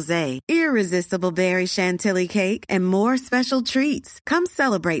festive rosé, irresistible berry chantilly cake, and more special treats. Come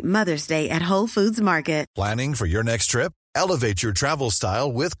celebrate Mother's Day at Whole Foods Market. Planning for your next trip? Elevate your travel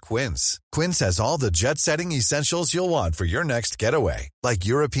style with Quince. Quince has all the jet-setting essentials you'll want for your next getaway, like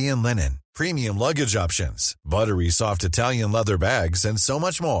European linen, premium luggage options, buttery soft Italian leather bags, and so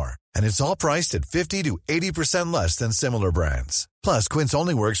much more. And it's all priced at 50 to 80% less than similar brands. Plus, Quince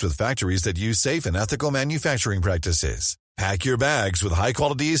only works with factories that use safe and ethical manufacturing practices. Pack your bags with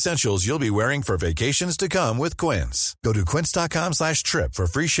high-quality essentials you'll be wearing for vacations to come with Quince. Go to quince.com/trip for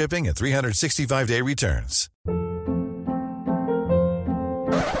free shipping and 365-day returns.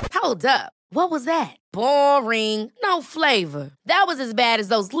 Hold up. What was that? Boring. No flavor. That was as bad as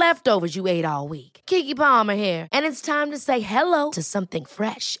those leftovers you ate all week. Keke Palmer here, and it's time to say hello to something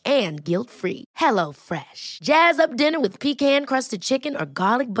fresh and guilt-free. Hello Fresh. Jazz up dinner with pecan-crusted chicken or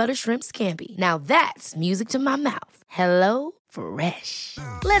garlic butter shrimp scampi. Now that's music to my mouth. Hello Fresh.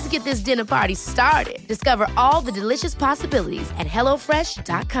 Let's get this dinner party started. Discover all the delicious possibilities at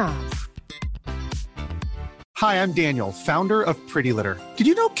HelloFresh.com. Hi, I'm Daniel, founder of Pretty Litter. Did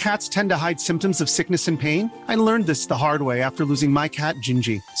you know cats tend to hide symptoms of sickness and pain? I learned this the hard way after losing my cat,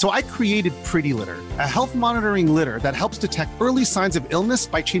 Gingy. So I created Pretty Litter, a health monitoring litter that helps detect early signs of illness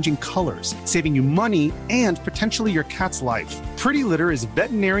by changing colors, saving you money and potentially your cat's life. Pretty Litter is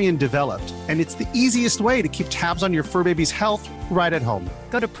veterinarian developed, and it's the easiest way to keep tabs on your fur baby's health right at home.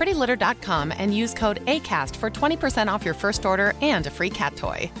 Go to prettylitter.com and use code ACAST for 20% off your first order and a free cat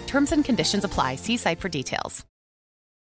toy. Terms and conditions apply. See site for details.